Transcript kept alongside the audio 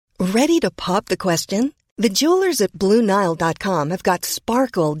Ready to pop the question? The jewelers at BlueNile.com have got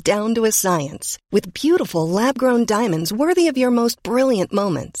sparkle down to a science with beautiful lab-grown diamonds worthy of your most brilliant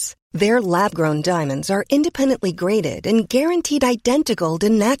moments. Their lab-grown diamonds are independently graded and guaranteed identical to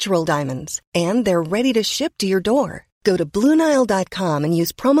natural diamonds, and they're ready to ship to your door. Go to BlueNile.com and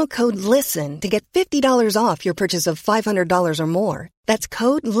use promo code LISTEN to get $50 off your purchase of $500 or more. That's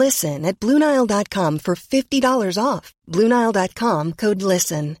code LISTEN at BlueNile.com for $50 off. BlueNile.com, code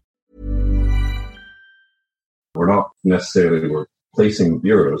LISTEN. We're not necessarily replacing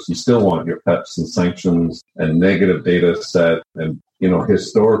bureaus. You still want your PEPs and sanctions and negative data set and,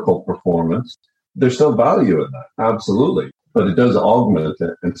 historical performance. There's still value in that, absolutely. But it does augment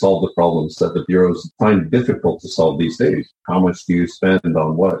it and solve the problems that the bureaus find difficult to solve these days. How much do you spend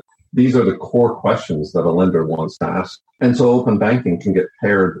on what? These are the core questions that a lender wants to ask. And so open banking can get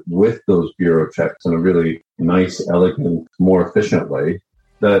paired with those bureau checks in a really nice, elegant, more efficient way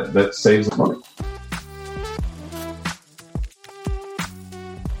that saves money.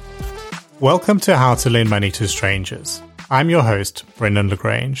 Welcome to How to Lend Money to Strangers. I'm your host, Brendan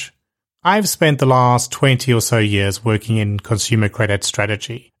LaGrange. I've spent the last 20 or so years working in consumer credit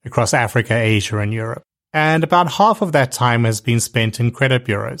strategy across Africa, Asia, and Europe. And about half of that time has been spent in credit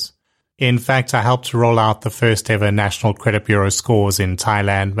bureaus. In fact, I helped to roll out the first ever national credit bureau scores in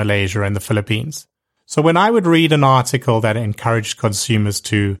Thailand, Malaysia, and the Philippines. So when I would read an article that encouraged consumers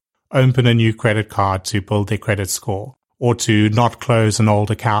to open a new credit card to build their credit score, or to not close an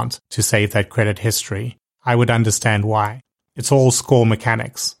old account to save that credit history, I would understand why. It's all score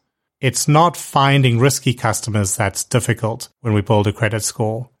mechanics. It's not finding risky customers that's difficult when we build a credit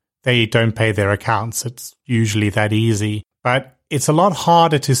score. They don't pay their accounts. It's usually that easy. But it's a lot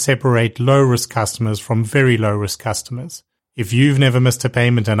harder to separate low-risk customers from very low-risk customers. If you've never missed a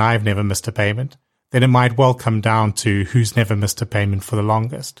payment and I've never missed a payment, then it might well come down to who's never missed a payment for the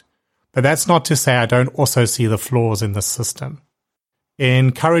longest. But that's not to say I don't also see the flaws in the system.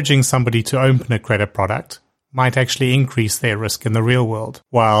 Encouraging somebody to open a credit product might actually increase their risk in the real world,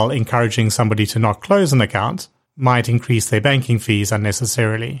 while encouraging somebody to not close an account might increase their banking fees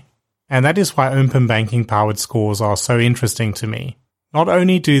unnecessarily. And that is why open banking powered scores are so interesting to me. Not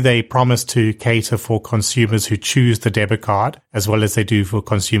only do they promise to cater for consumers who choose the debit card, as well as they do for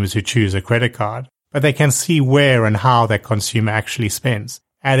consumers who choose a credit card, but they can see where and how that consumer actually spends,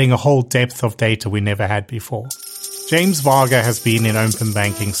 adding a whole depth of data we never had before. James Varga has been in open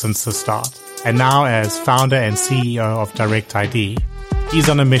banking since the start, and now as founder and CEO of DirectID, he's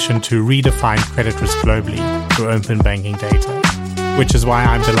on a mission to redefine credit risk globally through open banking data, which is why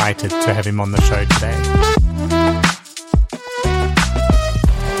I'm delighted to have him on the show today.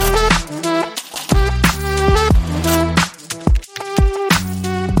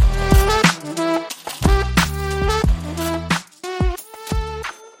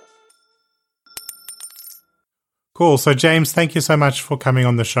 Cool. So James, thank you so much for coming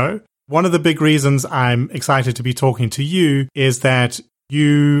on the show. One of the big reasons I'm excited to be talking to you is that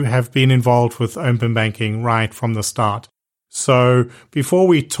you have been involved with open banking right from the start. So before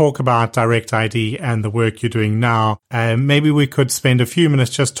we talk about DirectID and the work you're doing now, maybe we could spend a few minutes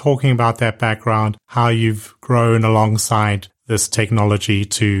just talking about that background, how you've grown alongside this technology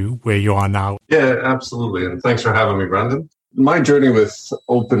to where you are now. Yeah, absolutely. And thanks for having me, Brandon. My journey with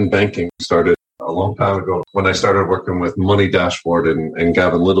open banking started a long time ago when I started working with Money Dashboard and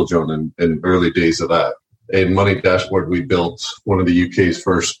Gavin Littlejohn in early days of that. In Money Dashboard, we built one of the UK's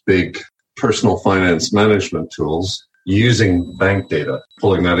first big personal finance management tools using bank data,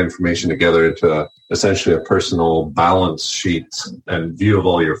 pulling that information together into essentially a personal balance sheet and view of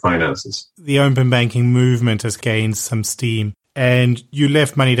all your finances. The open banking movement has gained some steam, and you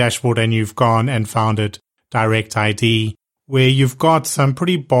left Money Dashboard and you've gone and founded DirectID, where you've got some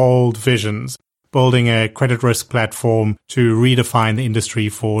pretty bold visions, building a credit risk platform to redefine the industry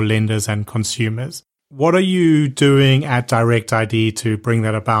for lenders and consumers. What are you doing at DirectID to bring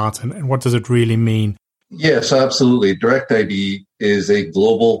that about, and what does it really mean? Yes, absolutely. DirectID is a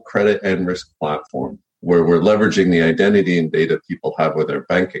global credit and risk platform where we're leveraging the identity and data people have with their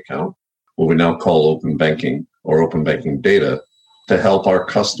bank account, what we now call open banking or open banking data, to help our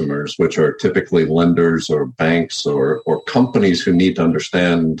customers, which are typically lenders or banks or companies who need to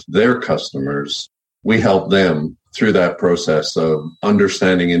understand their customers. We help them through that process of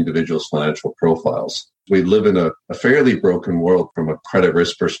understanding individuals' financial profiles. We live in a fairly broken world from a credit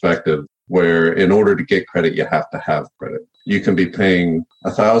risk perspective, where in order to get credit, you have to have credit. You can be paying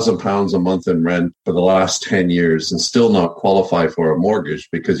 £1,000 a month in rent for the last 10 years and still not qualify for a mortgage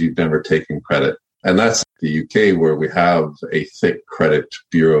because you've never taken credit. And that's the UK, where we have a thick credit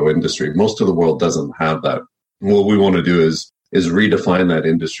bureau industry. Most of the world doesn't have that. What we want to do is is redefine that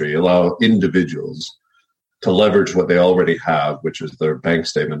industry, allow individuals to leverage what they already have, which is their bank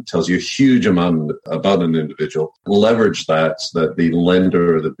statement. It tells you a huge amount about an individual. Leverage that so that the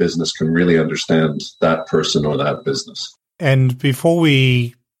lender or the business can really understand that person or that business. And before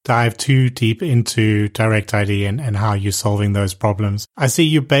we dive too deep into Direct ID and how you're solving those problems, I see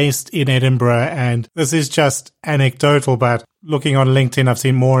you're based in Edinburgh, and this is just anecdotal, but looking on LinkedIn, I've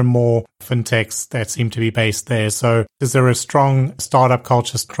seen more and more fintechs that seem to be based there. So is there a strong startup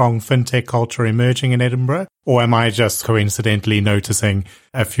culture, strong fintech culture emerging in Edinburgh? Or am I just coincidentally noticing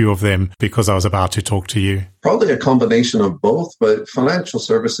a few of them because I was about to talk to you? Probably a combination of both, but financial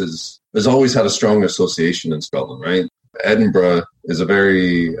services has always had a strong association in Scotland, right? Edinburgh is a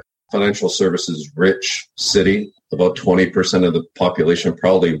very financial services rich city. About 20% of the population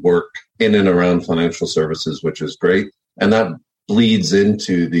probably work in and around financial services, which is great. And that bleeds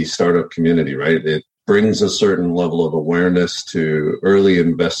into the startup community, right? It brings a certain level of awareness to early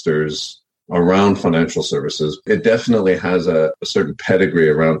investors around financial services. It definitely has a certain pedigree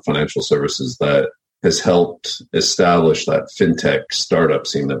around financial services that has helped establish that fintech startup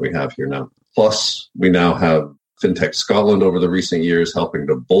scene that we have here now. Plus, we now have Fintech Scotland over the recent years, helping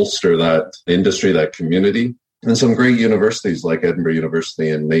to bolster that industry, that community. And some great universities like Edinburgh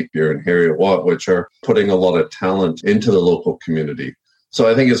University and Napier and Heriot-Watt, which are putting a lot of talent into the local community. So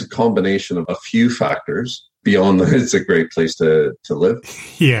I think it's a combination of a few factors beyond that it's a great place to live.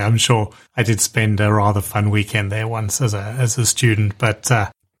 Yeah, I'm sure. I did spend a rather fun weekend there once as a student. But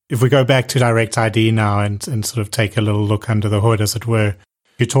if we go back to Direct ID now and sort of take a little look under the hood, as it were,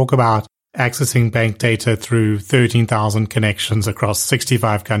 you talk about accessing bank data through 13,000 connections across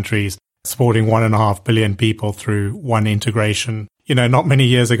 65 countries, supporting 1.5 billion people through one integration. You know, not many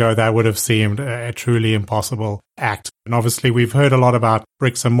years ago, that would have seemed a truly impossible act. And obviously, we've heard a lot about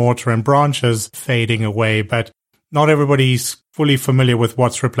bricks and mortar and branches fading away, but not everybody's fully familiar with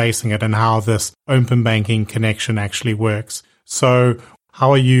what's replacing it and how this open banking connection actually works. So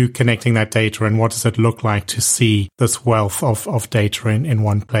how are you connecting that data, and what does it look like to see this wealth of data in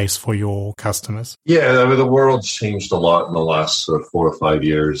one place for your customers? Yeah, I mean, the world's changed a lot in the last 4 or 5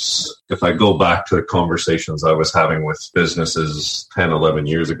 years. If I go back to the conversations I was having with businesses 10, 11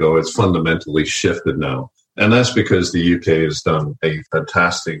 years ago, it's fundamentally shifted now. And that's because the UK has done a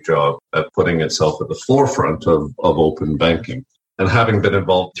fantastic job at putting itself at the forefront of open banking. And having been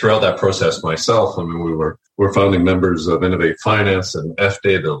involved throughout that process myself, I mean, we're founding members of Innovate Finance and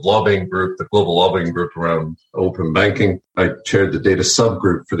FDA, the lobbying group, the global lobbying group around open banking. I chaired the data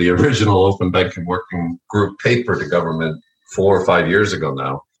subgroup for the original open banking working group paper to government 4 or 5 years ago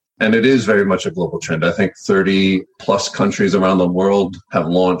now. And it is very much a global trend. I think 30 plus countries around the world have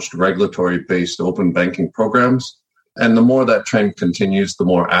launched regulatory-based open banking programs. And the more that trend continues, the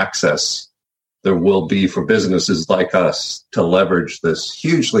more access there will be for businesses like us to leverage this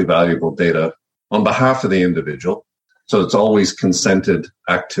hugely valuable data on behalf of the individual. So it's always consented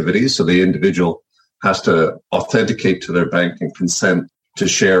activities. So the individual has to authenticate to their bank and consent to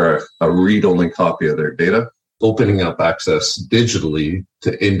share a read-only copy of their data, opening up access digitally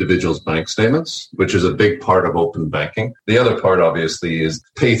to individuals' bank statements, which is a big part of open banking. The other part, obviously, is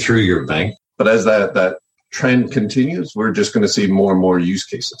pay through your bank. But as that trend continues, we're just going to see more and more use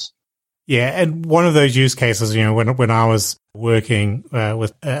cases. Yeah, and one of those use cases, you know, when I was working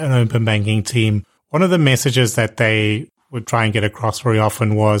with an open banking team, one of the messages that they would try and get across very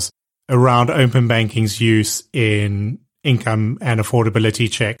often was around open banking's use in income and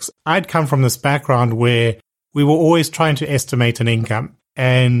affordability checks. I'd come from this background where we were always trying to estimate an income.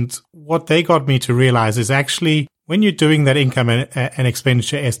 And what they got me to realize is actually when you're doing that income and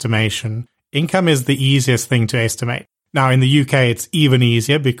expenditure estimation, income is the easiest thing to estimate. Now, in the UK, it's even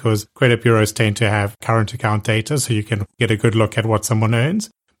easier because credit bureaus tend to have current account data, so you can get a good look at what someone earns.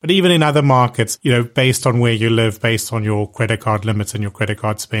 But even in other markets, you know, based on where you live, based on your credit card limits and your credit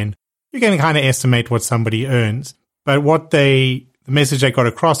card spend, you can kind of estimate what somebody earns. But the message they got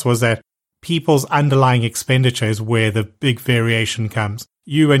across was that people's underlying expenditure is where the big variation comes.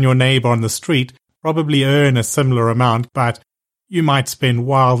 You and your neighbor on the street probably earn a similar amount, but you might spend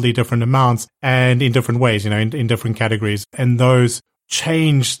wildly different amounts and in different ways, you know, in different categories. And those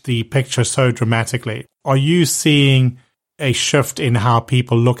change the picture so dramatically. Are you seeing a shift in how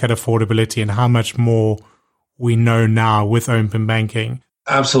people look at affordability and how much more we know now with open banking?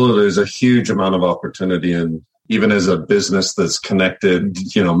 Absolutely. There's a huge amount of opportunity. And even as a business that's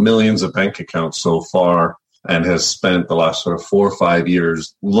connected, you know, millions of bank accounts so far and has spent the last 4 or 5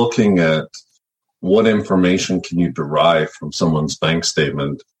 years looking at what information can you derive from someone's bank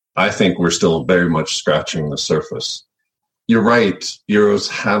statement, I think we're still very much scratching the surface. You're right. Bureaus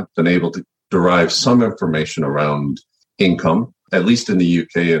have been able to derive some information around income, at least in the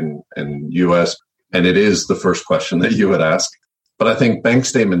UK and US. And it is the first question that you would ask. But I think bank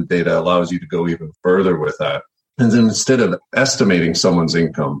statement data allows you to go even further with that. And then instead of estimating someone's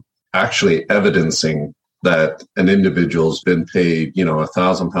income, actually evidencing that an individual's been paid,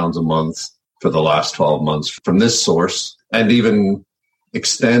 £1,000 a month for the last 12 months from this source, and even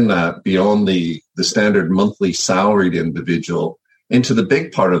extend that beyond the standard monthly salaried individual into the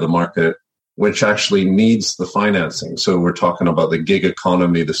big part of the market, which actually needs the financing. So we're talking about the gig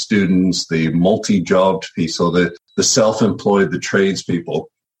economy, the students, the multi-jobbed people, the self-employed, the tradespeople,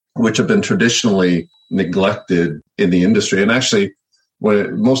 which have been traditionally neglected in the industry. And actually,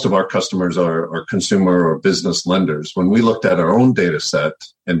 most of our customers are consumer or business lenders. When we looked at our own data set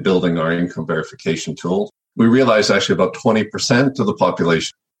and building our income verification tool, we realized actually about 20% of the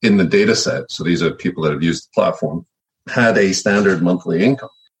population in the data set, so these are people that have used the platform, had a standard monthly income.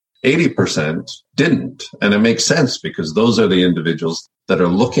 80% didn't. And it makes sense because those are the individuals that are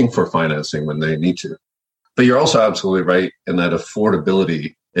looking for financing when they need to. But you're also absolutely right in that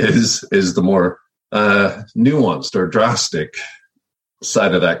affordability is the more nuanced or drastic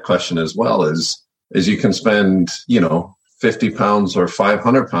side of that question as well, is you can spend, £50 or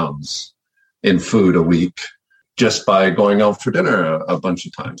 £500 in food a week just by going out for dinner a bunch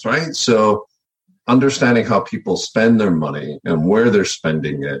of times, right? So understanding how people spend their money and where they're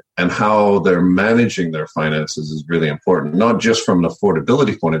spending it and how they're managing their finances is really important, not just from an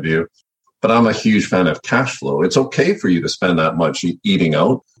affordability point of view, but I'm a huge fan of cash flow. It's okay for you to spend that much eating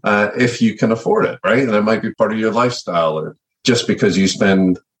out if you can afford it, right? And it might be part of your lifestyle, or just because you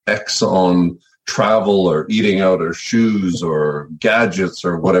spend X on travel or eating out or shoes or gadgets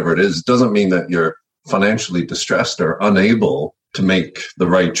or whatever it is, doesn't mean that you're financially distressed or unable to make the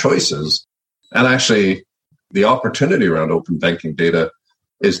right choices. And actually, the opportunity around open banking data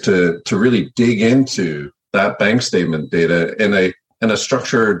is to really dig into that bank statement data in a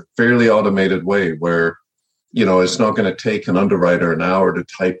structured, fairly automated way where, it's not going to take an underwriter an hour to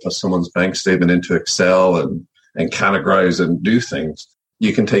type someone's bank statement into Excel and categorize and do things.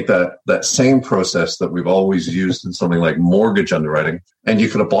 You can take that same process that we've always used in something like mortgage underwriting, and you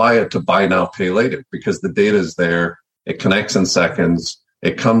can apply it to buy now, pay later, because the data is there. It connects in seconds.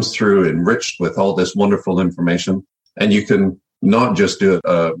 It comes through enriched with all this wonderful information. And you can not just do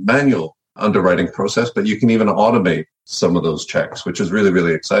a manual underwriting process, but you can even automate some of those checks, which is really,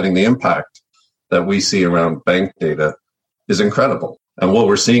 really exciting. The impact that we see around bank data is incredible. And what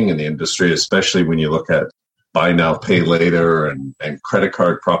we're seeing in the industry, especially when you look at buy now, pay later and credit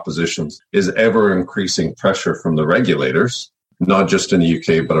card propositions, is ever increasing pressure from the regulators, not just in the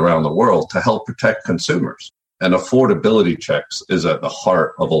UK, but around the world, to help protect consumers. And affordability checks is at the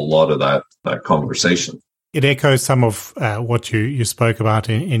heart of a lot of that conversation. It echoes some of what you spoke about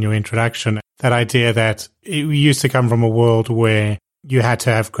in your introduction, that idea that it used to come from a world where you had to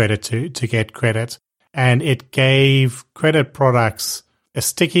have credit to get credit. And it gave credit products a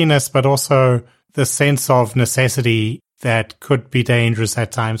stickiness, but also the sense of necessity that could be dangerous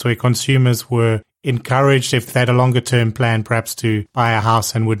at times, where consumers were encouraged, if they had a longer term plan, perhaps to buy a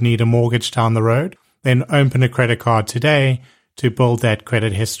house and would need a mortgage down the road, then open a credit card today to build that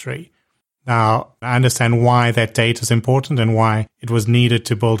credit history. Now, I understand why that data is important and why it was needed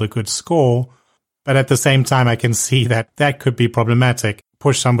to build a good score, but at the same time, I can see that could be problematic.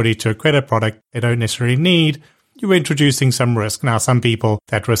 Push somebody to a credit product they don't necessarily need. You're introducing some risk. Now, some people,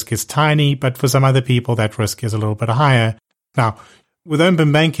 that risk is tiny, but for some other people, that risk is a little bit higher. Now, with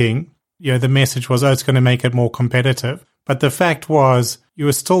open banking, the message was, it's going to make it more competitive. But the fact was, you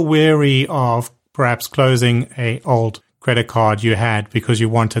were still wary of perhaps closing a old credit card you had because you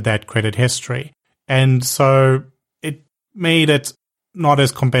wanted that credit history. And so it made it not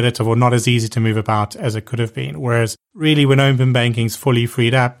as competitive or not as easy to move about as it could have been. Whereas really, when open banking is fully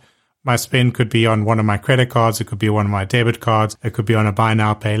freed up, my spend could be on one of my credit cards, it could be one of my debit cards, it could be on a buy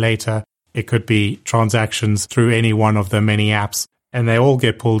now, pay later, it could be transactions through any one of the many apps, and they all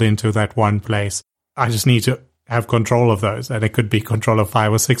get pulled into that one place. I just need to have control of those, and it could be control of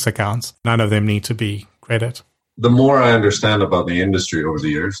 5 or 6 accounts. None of them need to be credit. The more I understand about the industry over the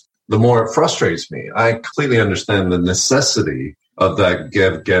years, the more it frustrates me. I completely understand the necessity of that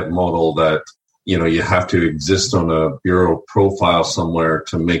get model, that you have to exist on a bureau profile somewhere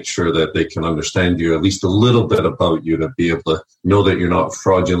to make sure that they can understand you, at least a little bit about you, to be able to know that you're not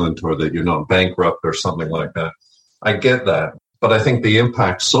fraudulent or that you're not bankrupt or something like that. I get that. But I think the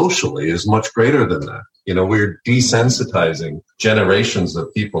impact socially is much greater than that. We're desensitizing generations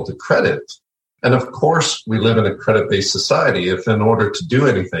of people to credit. And of course, we live in a credit-based society. If in order to do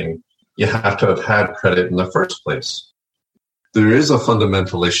anything, you have to have had credit in the first place. There is a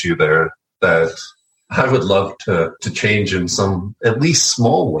fundamental issue there that I would love to change in some, at least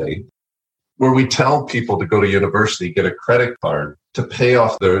small way, where we tell people to go to university, get a credit card to pay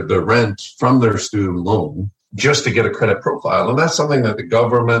off their rent from their student loan just to get a credit profile. And that's something that the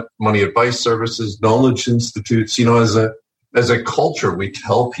government, money advice services, knowledge institutes, as a culture, we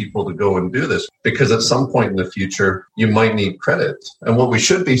tell people to go and do this because at some point in the future, you might need credit. And what we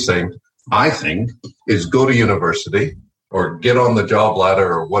should be saying, I think, is go to university or get on the job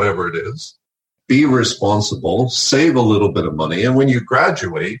ladder or whatever it is, be responsible, save a little bit of money. And when you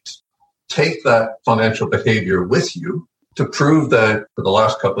graduate, take that financial behavior with you to prove that for the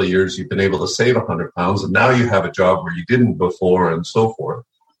last couple of years, you've been able to save £100 and now you have a job where you didn't before and so forth,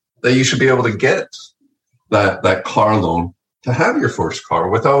 that you should be able to get that car loan to have your first car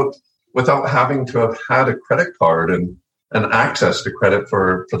without having to have had a credit card and access to credit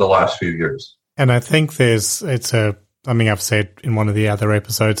for the last few years. And I think something I've said in one of the other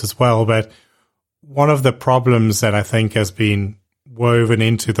episodes as well, but one of the problems that I think has been woven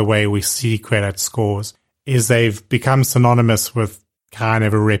into the way we see credit scores is they've become synonymous with kind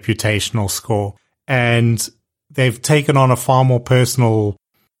of a reputational score. And they've taken on a far more personal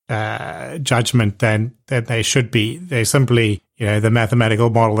judgment than they should be. They're simply, the mathematical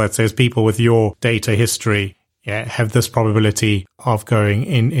model that says people with your data history have this probability of going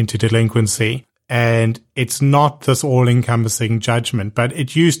into delinquency. And it's not this all-encompassing judgment, but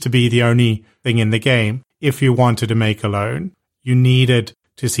it used to be the only thing in the game. If you wanted to make a loan, you needed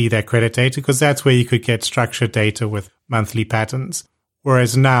to see their credit data because that's where you could get structured data with monthly patterns.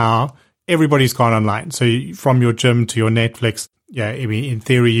 Whereas now, everybody's gone online. So from your gym to your Netflix, in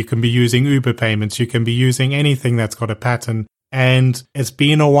theory, you can be using Uber payments. You can be using anything that's got a pattern. And it's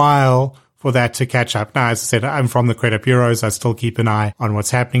been a while for that to catch up. Now, as I said, I'm from the credit bureaus. I still keep an eye on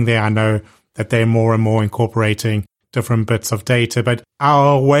what's happening there. I know that they're more and more incorporating different bits of data, but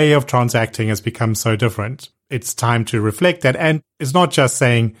our way of transacting has become so different. It's time to reflect that. And it's not just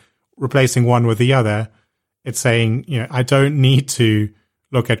saying replacing one with the other. It's saying, I don't need to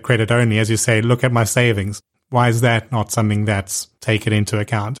look at credit only. As you say, look at my savings. Why is that not something that's taken into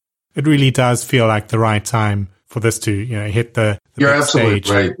account? It really does feel like the right time for this to, hit the You're big absolutely stage.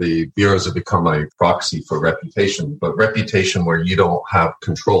 right. The bureaus have become a proxy for reputation, but reputation where you don't have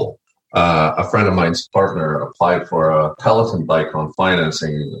control. A friend of mine's partner applied for a Peloton bike on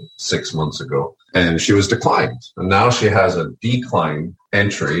financing 6 months ago, and she was declined. And now she has a decline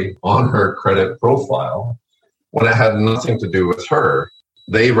entry on her credit profile when it had nothing to do with her.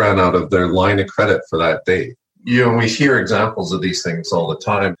 They ran out of their line of credit for that day. We hear examples of these things all the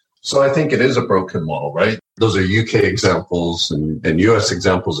time. So I think it is a broken model, right? Those are UK examples and US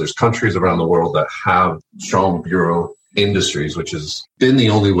examples. There's countries around the world that have strong bureau industries, which has been the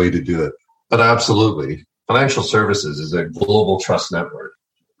only way to do it. But absolutely, financial services is a global trust network.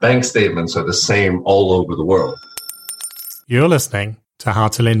 Bank statements are the same all over the world. You're listening to How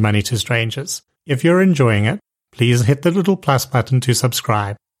to Lend Money to Strangers. If you're enjoying it, please hit the little plus button to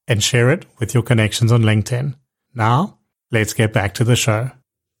subscribe and share it with your connections on LinkedIn. Now, let's get back to the show.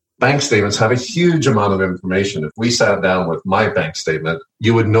 Bank statements have a huge amount of information. If we sat down with my bank statement,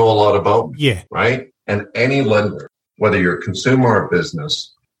 you would know a lot about me, Yeah. right? And any lender, whether you're a consumer or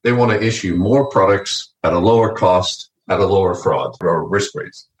business, they want to issue more products at a lower cost, at a lower fraud or risk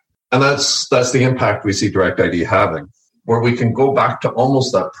rates. And that's the impact we see Direct ID having, where we can go back to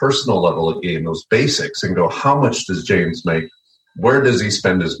almost that personal level again, those basics, and go, how much does James make? Where does he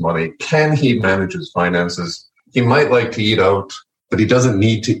spend his money? Can he manage his finances? He might like to eat out, but he doesn't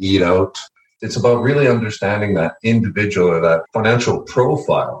need to eat out. It's about really understanding that individual or that financial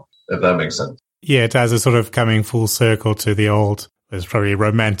profile, if that makes sense. Yeah, it does. It's sort of coming full circle to the old, there's probably a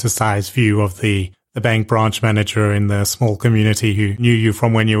romanticized view of the bank branch manager in the small community who knew you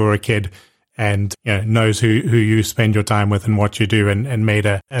from when you were a kid and knows who you spend your time with and what you do and made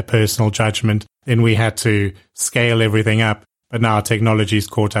a personal judgment. Then we had to scale everything up, but now technology's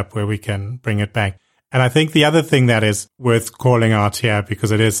caught up where we can bring it back. And I think the other thing that is worth calling out here,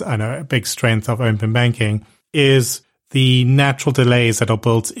 because it is a big strength of open banking, is the natural delays that are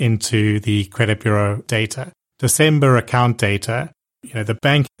built into the credit bureau data. December account data, the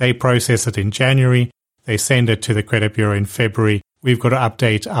bank, they process it in January, they send it to the credit bureau in February. We've got to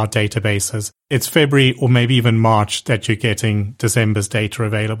update our databases. It's February or maybe even March that you're getting December's data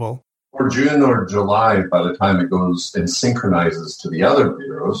available. Or June or July by the time it goes and synchronizes to the other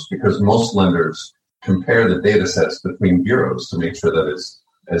bureaus, because most lenders compare the data sets between bureaus to make sure that it's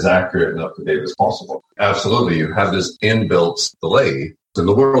as accurate and up to date as possible. Absolutely, you have this inbuilt delay, and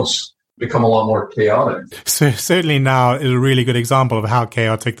the world's become a lot more chaotic. So certainly now is a really good example of how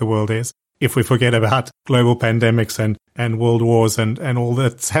chaotic the world is. If we forget about global pandemics and world wars and all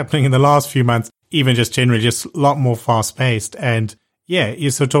that's happening in the last few months, even just generally just a lot more fast-paced. And yeah, you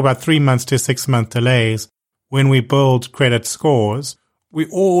sort of talk about 3 months to 6 month delays. When we build credit scores, we're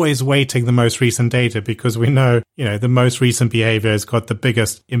always weighting the most recent data because we know, the most recent behavior has got the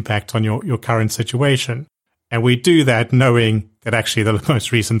biggest impact on your current situation. And we do that knowing that actually the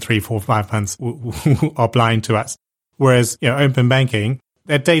most recent 3, 4, 5 months are blind to us. Whereas, open banking,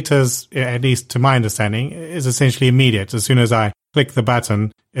 that data's, at least to my understanding, is essentially immediate. As soon as I click the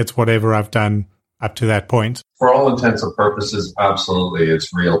button, it's whatever I've done up to that point. For all intents and purposes, absolutely,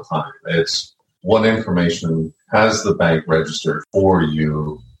 it's real time. It's what information has the bank registered for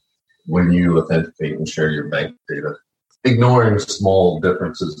you when you authenticate and share your bank data, ignoring small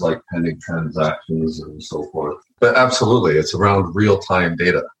differences like pending transactions and so forth. But absolutely, it's around real-time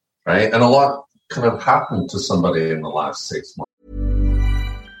data, right? And a lot kind of happened to somebody in the last 6 months.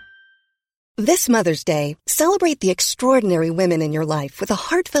 This Mother's Day, celebrate the extraordinary women in your life with a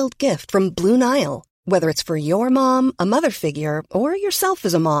heartfelt gift from Blue Nile. Whether it's for your mom, a mother figure, or yourself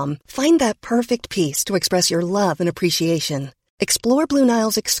as a mom, find that perfect piece to express your love and appreciation. Explore Blue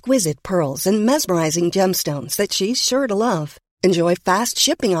Nile's exquisite pearls and mesmerizing gemstones that she's sure to love. Enjoy fast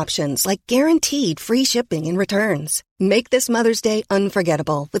shipping options like guaranteed free shipping and returns. Make this Mother's Day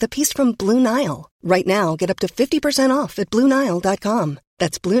unforgettable with a piece from Blue Nile. Right now, get up to 50% off at BlueNile.com.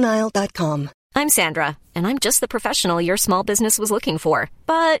 That's BlueNile.com. I'm Sandra, and I'm just the professional your small business was looking for.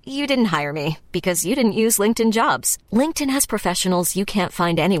 But you didn't hire me because you didn't use LinkedIn Jobs. LinkedIn has professionals you can't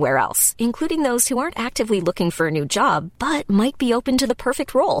find anywhere else, including those who aren't actively looking for a new job, but might be open to the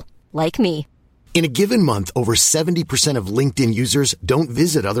perfect role, like me. In a given month, over 70% of LinkedIn users don't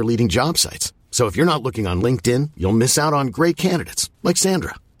visit other leading job sites. So if you're not looking on LinkedIn, you'll miss out on great candidates like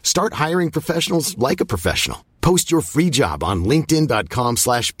Sandra. Start hiring professionals like a professional. Post your free job on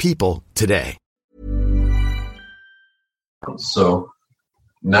linkedin.com/people today. So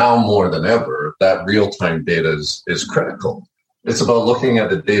now more than ever, that real-time data is critical. It's about looking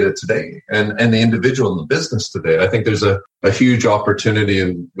at the data today and the individual in the business today. I think there's a huge opportunity,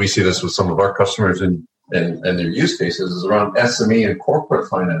 and we see this with some of our customers and their use cases, is around SME and corporate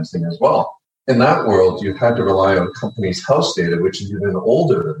financing as well. In that world, you had to rely on companies' house data, which is even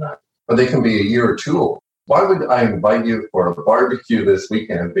older than that, but they can be a year or two old. Why would I invite you for a barbecue this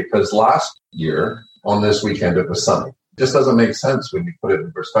weekend? Because last year, on this weekend, it was sunny. It just doesn't make sense when you put it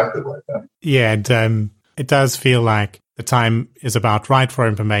in perspective like that. Yeah, and it does feel like the time is about right for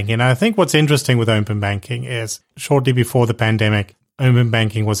open banking. And I think what's interesting with open banking is shortly before the pandemic, open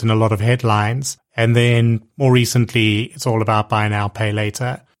banking was in a lot of headlines. And then more recently, it's all about buy now, pay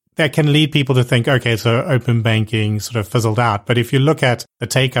later. That can lead people to think, okay, so open banking sort of fizzled out. But if you look at the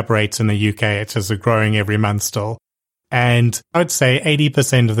take-up rates in the UK, it's just growing every month still. And I would say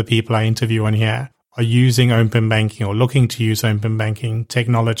 80% of the people I interview on here are using open banking or looking to use open banking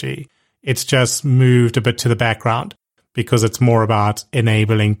technology. It's just moved a bit to the background because it's more about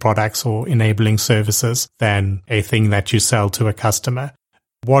enabling products or enabling services than a thing that you sell to a customer.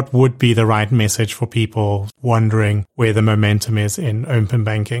 What would be the right message for people wondering where the momentum is in open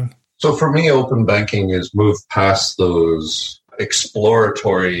banking? So for me, open banking has moved past those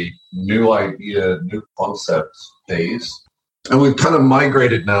exploratory new idea, new concept days. And we've kind of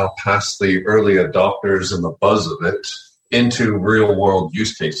migrated now past the early adopters and the buzz of it into real world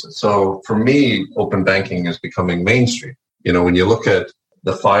use cases. So for me, open banking is becoming mainstream. When you look at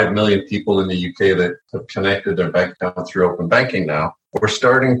the 5 million people in the UK that have connected their bank account through open banking now, we're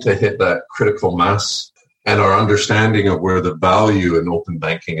starting to hit that critical mass, and our understanding of where the value in open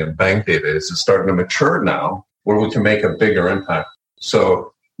banking and bank data is starting to mature now, where we can make a bigger impact.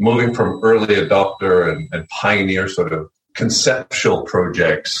 So moving from early adopter and pioneer sort of conceptual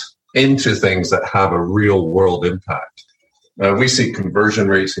projects into things that have a real world impact. We see conversion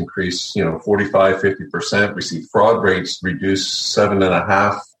rates increase, 45, 50%. We see fraud rates reduce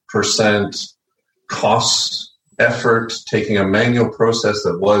 7.5%. Costs, effort, taking a manual process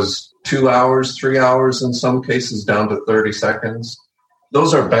that was 2 hours, 3 hours in some cases down to 30 seconds.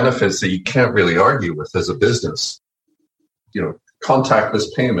 Those are benefits that you can't really argue with as a business.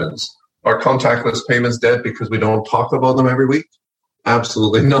 Contactless payments. Are contactless payments dead because we don't talk about them every week?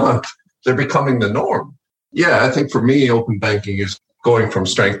 Absolutely not. They're becoming the norm. Yeah, I think for me, open banking is going from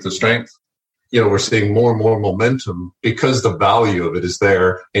strength to strength. We're seeing more and more momentum because the value of it is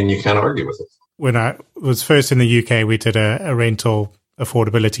there and you can't argue with it. When I was first in the UK, we did a rental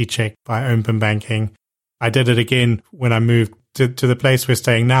affordability check by open banking. I did it again when I moved to the place we're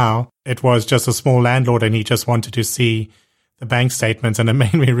staying now. It was just a small landlord and he just wanted to see the bank statements, and it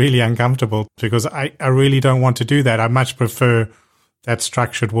made me really uncomfortable because I really don't want to do that. I much prefer that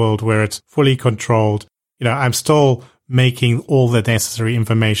structured world where it's fully controlled. I'm still making all the necessary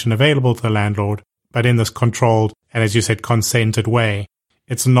information available to the landlord, but in this controlled and, as you said, consented way.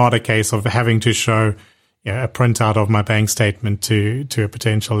 It's not a case of having to show a printout of my bank statement to a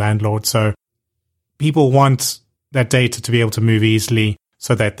potential landlord. So people want that data to be able to move easily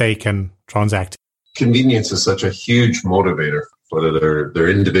so that they can transact. Convenience is such a huge motivator, whether they're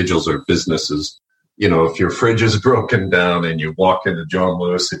individuals or businesses. If your fridge is broken down and you walk into John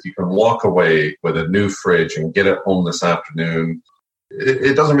Lewis, if you can walk away with a new fridge and get it home this afternoon,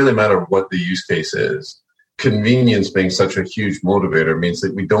 it doesn't really matter what the use case is. Convenience being such a huge motivator means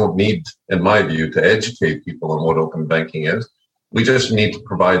that we don't need, in my view, to educate people on what open banking is. We just need to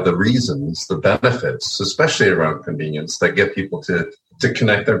provide the reasons, the benefits, especially around convenience, that get people to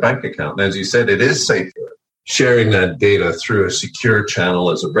connect their bank account. And as you said, it is safer. Sharing that data through a secure channel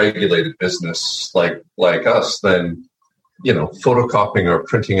as a regulated business like us than, photocopying or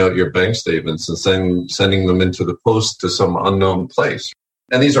printing out your bank statements and sending them into the post to some unknown place.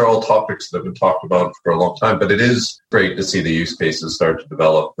 And these are all topics that have been talked about for a long time, but it is great to see the use cases start to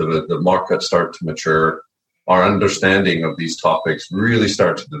develop, the market start to mature, our understanding of these topics really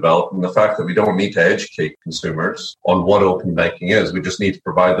start to develop, and the fact that we don't need to educate consumers on what open banking is. We just need to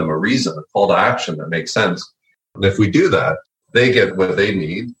provide them a reason, a call to action that makes sense. And if we do that, they get what they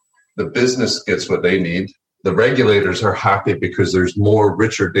need, the business gets what they need, the regulators are happy because there's more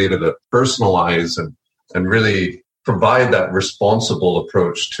richer data that personalize and really provide that responsible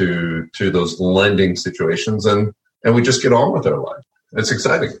approach to those lending situations, and we just get on with our life. It's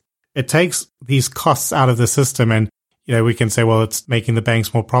exciting. It takes these costs out of the system, and we can say, well, it's making the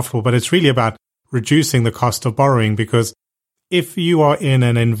banks more profitable, but it's really about reducing the cost of borrowing, because if you are in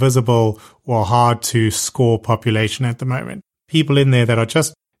an invisible or hard to score population at the moment, people in there that are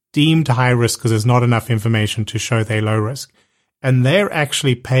just deemed high risk because there's not enough information to show they're low risk, and they're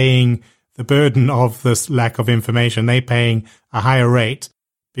actually paying the burden of this lack of information. They're paying a higher rate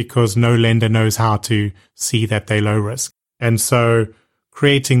because no lender knows how to see that they're low risk. And so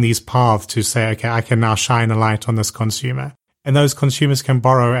creating these paths to say, okay, I can now shine a light on this consumer, and those consumers can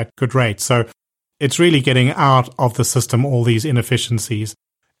borrow at good rates. So it's really getting out of the system all these inefficiencies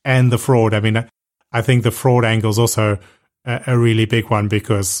and the fraud. I mean, I think the fraud angle is also a really big one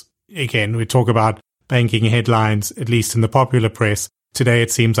because, again, we talk about banking headlines, at least in the popular press. Today,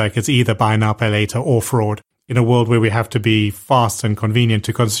 it seems like it's either buy now, pay later or fraud. In a world where we have to be fast and convenient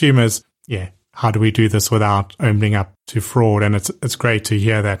to consumers, how do we do this without opening up to fraud? And it's great to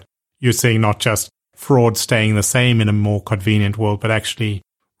hear that you're seeing not just fraud staying the same in a more convenient world, but actually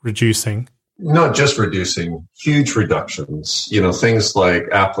reducing. Not just reducing, huge reductions. Things like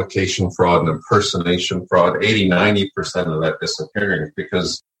application fraud and impersonation fraud, 80-90% of that disappearing,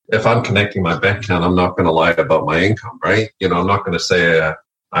 because if I'm connecting my bank account, I'm not going to lie about my income, right? I'm not going to say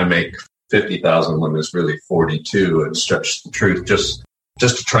I make $50,000 when it's really 42 and stretch the truth just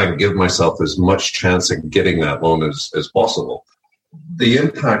to try and give myself as much chance at getting that loan as possible. The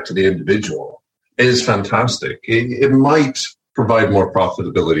impact to the individual is fantastic. It might provide more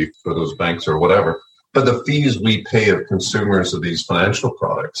profitability for those banks or whatever, but the fees we pay of consumers of these financial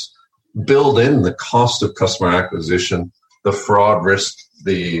products build in the cost of customer acquisition, the fraud risk,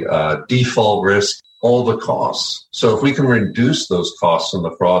 the default risk, all the costs. So if we can reduce those costs and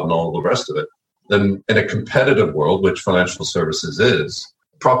the fraud and all the rest of it, then in a competitive world, which financial services is,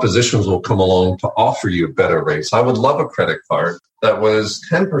 propositions will come along to offer you better rates. I would love a credit card that was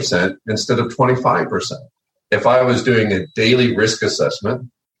 10% instead of 25%. If I was doing a daily risk assessment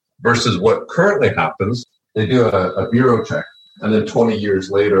versus what currently happens, they do a bureau check, and then 20 years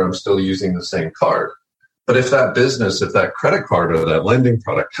later, I'm still using the same card. But if that business, if that credit card or that lending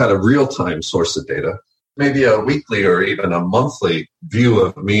product had a real-time source of data, maybe a weekly or even a monthly view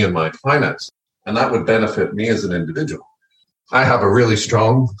of me and my finance, and that would benefit me as an individual. I have a really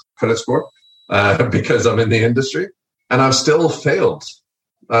strong credit score because I'm in the industry, and I've still failed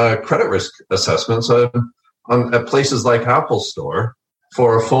credit risk assessments at places like Apple Store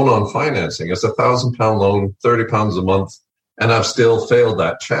for a phone on financing. It's a £1,000 loan, £30 a month, and I've still failed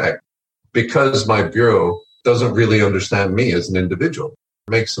that check because my bureau doesn't really understand me as an individual.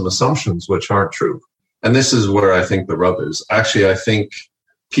 It makes some assumptions which aren't true. And this is where I think the rub is. Actually, I think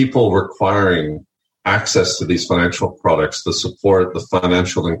people requiring access to these financial products, the support, the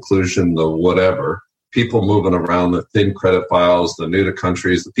financial inclusion, the whatever, people moving around, the thin credit files, the new to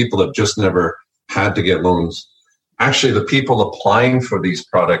countries, the people that just never had to get loans. Actually, the people applying for these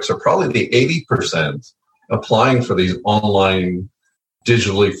products are probably the 80% applying for these online,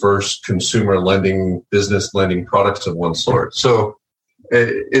 digitally first consumer lending, business lending products of one sort. So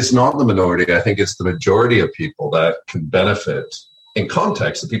it's not the minority. I think it's the majority of people that can benefit in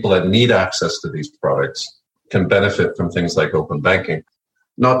context, the people that need access to these products can benefit from things like open banking.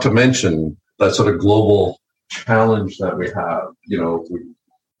 Not to mention that sort of global challenge that we have.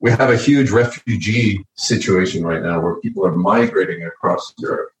 We have a huge refugee situation right now where people are migrating across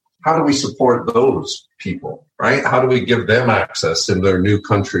Europe. How do we support those people, right? How do we give them access in their new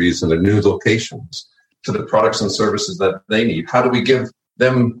countries and their new locations to the products and services that they need? How do we give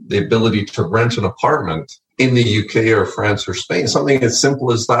them the ability to rent an apartment in the UK or France or Spain? Something as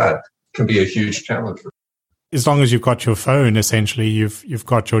simple as that can be a huge challenge. As long as you've got your phone, essentially, you've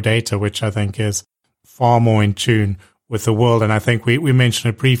got your data, which I think is far more in tune with the world. And I think we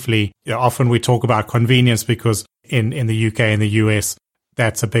mentioned it briefly. Often we talk about convenience because in the UK and the US,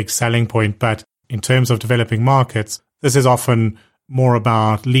 that's a big selling point. But in terms of developing markets, this is often more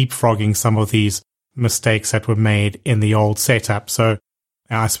about leapfrogging some of these mistakes that were made in the old setup. So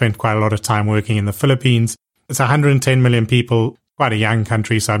I spent quite a lot of time working in the Philippines. It's 110 million people, quite a young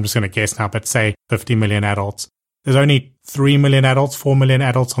country. So I'm just going to guess now, but say 50 million adults. There's only 3 million adults, 4 million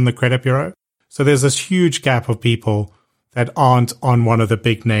adults on the credit bureau. So there's this huge gap of people that aren't on one of the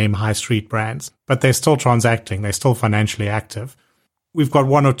big name high street brands, but they're still transacting. They're still financially active. We've got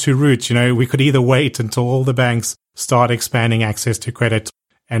one or two routes. We could either wait until all the banks start expanding access to credit,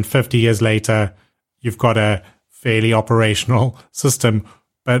 and 50 years later, you've got a fairly operational system.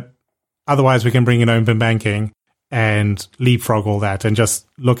 But otherwise, we can bring in open banking and leapfrog all that and just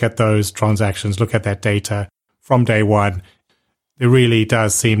look at those transactions, look at that data from day one. It really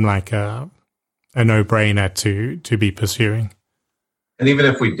does seem like a no-brainer to be pursuing. And even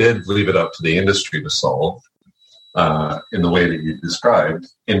if we did leave it up to the industry to solve in the way that you described,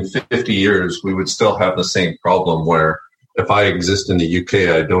 in 50 years, we would still have the same problem where if I exist in the UK,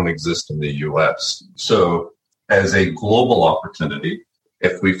 I don't exist in the US. So as a global opportunity,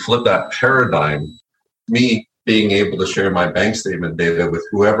 if we flip that paradigm, me being able to share my bank statement data with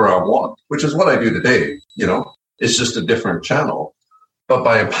whoever I want, which is what I do today, it's just a different channel. But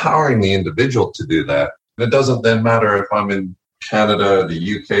by empowering the individual to do that, it doesn't then matter if I'm in Canada,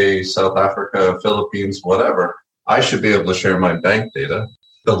 the UK, South Africa, Philippines, whatever. I should be able to share my bank data.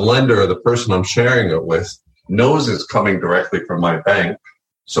 The lender or the person I'm sharing it with knows it's coming directly from my bank,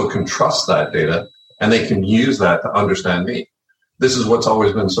 so can trust that data, and they can use that to understand me. This is what's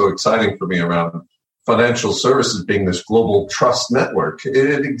always been so exciting for me around financial services being this global trust network.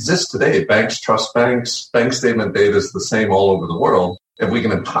 It exists today. Banks trust banks. Bank statement data is the same all over the world. If we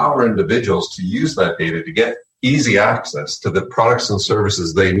can empower individuals to use that data to get easy access to the products and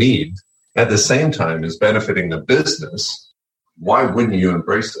services they need, at the same time as benefiting the business, why wouldn't you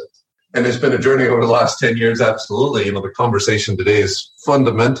embrace it? And it's been a journey over the last 10 years, absolutely. The conversation today is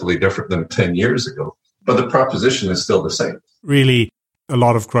fundamentally different than 10 years ago, but the proposition is still the same. Really, a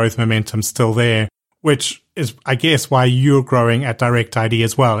lot of growth momentum still there, which is, I guess, why you're growing at Direct ID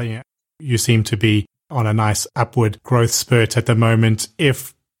as well. You seem to be on a nice upward growth spurt at the moment.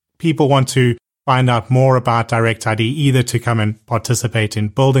 If people want to find out more about Direct ID, either to come and participate in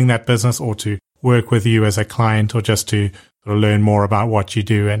building that business or to work with you as a client or just to sort of learn more about what you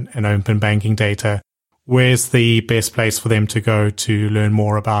do and open banking data, where's the best place for them to go to learn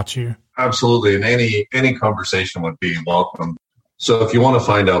more about you? Absolutely. And any conversation would be welcome. So if you want to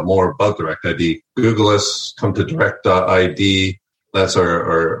find out more about Direct ID, Google us, come to direct.id. That's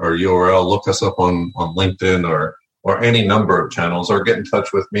our URL. Look us up on LinkedIn or any number of channels, or get in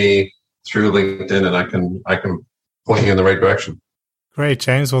touch with me through LinkedIn, and I can point you in the right direction. Great,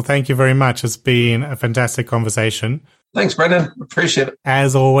 James. Well, thank you very much. It's been a fantastic conversation. Thanks, Brendan. Appreciate it.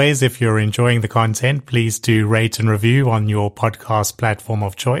 As always, if you're enjoying the content, please do rate and review on your podcast platform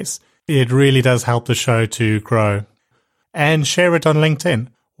of choice. It really does help the show to grow. And share it on LinkedIn.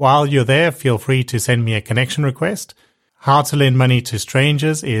 While you're there, feel free to send me a connection request. How to Lend Money to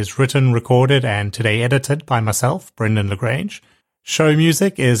Strangers is written, recorded, and today edited by myself, Brendan LaGrange. Show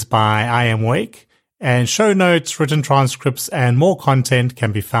music is by I Am Wake, and show notes, written transcripts, and more content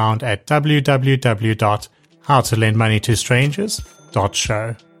can be found at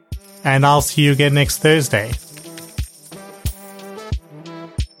www.howtolendmoneytostrangers.show. And I'll see you again next Thursday.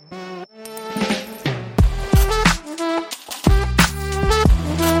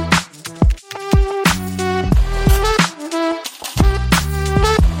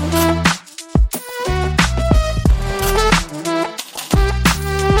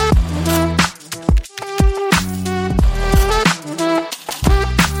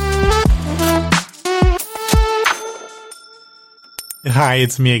 Hi,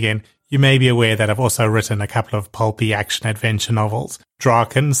 it's me again. You may be aware that I've also written a couple of pulpy action-adventure novels.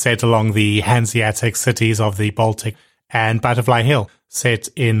 Draken, set along the Hanseatic cities of the Baltic, and Butterfly Hill, set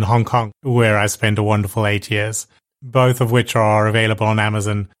in Hong Kong, where I spent a wonderful 8 years. both of which are available on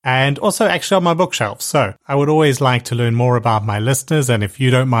Amazon and also actually on my bookshelf. So I would always like to learn more about my listeners, and if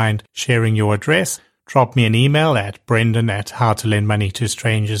you don't mind sharing your address, drop me an email at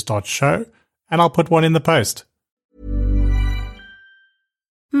brendan@howtolendmoneytostrangers.show, and I'll put one in the post.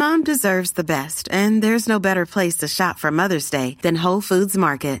 Mom deserves the best, and there's no better place to shop for Mother's Day than Whole Foods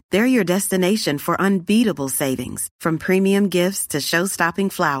Market. They're your destination for unbeatable savings, from premium gifts to show-stopping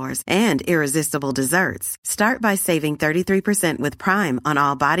flowers and irresistible desserts. Start by saving 33% with Prime on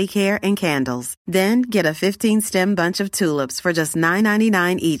all body care and candles. Then get a 15-stem bunch of tulips for just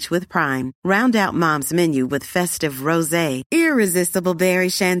 $9.99 each with Prime. Round out Mom's menu with festive rosé, irresistible berry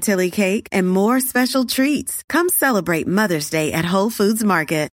chantilly cake, and more special treats. Come celebrate Mother's Day at Whole Foods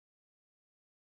Market.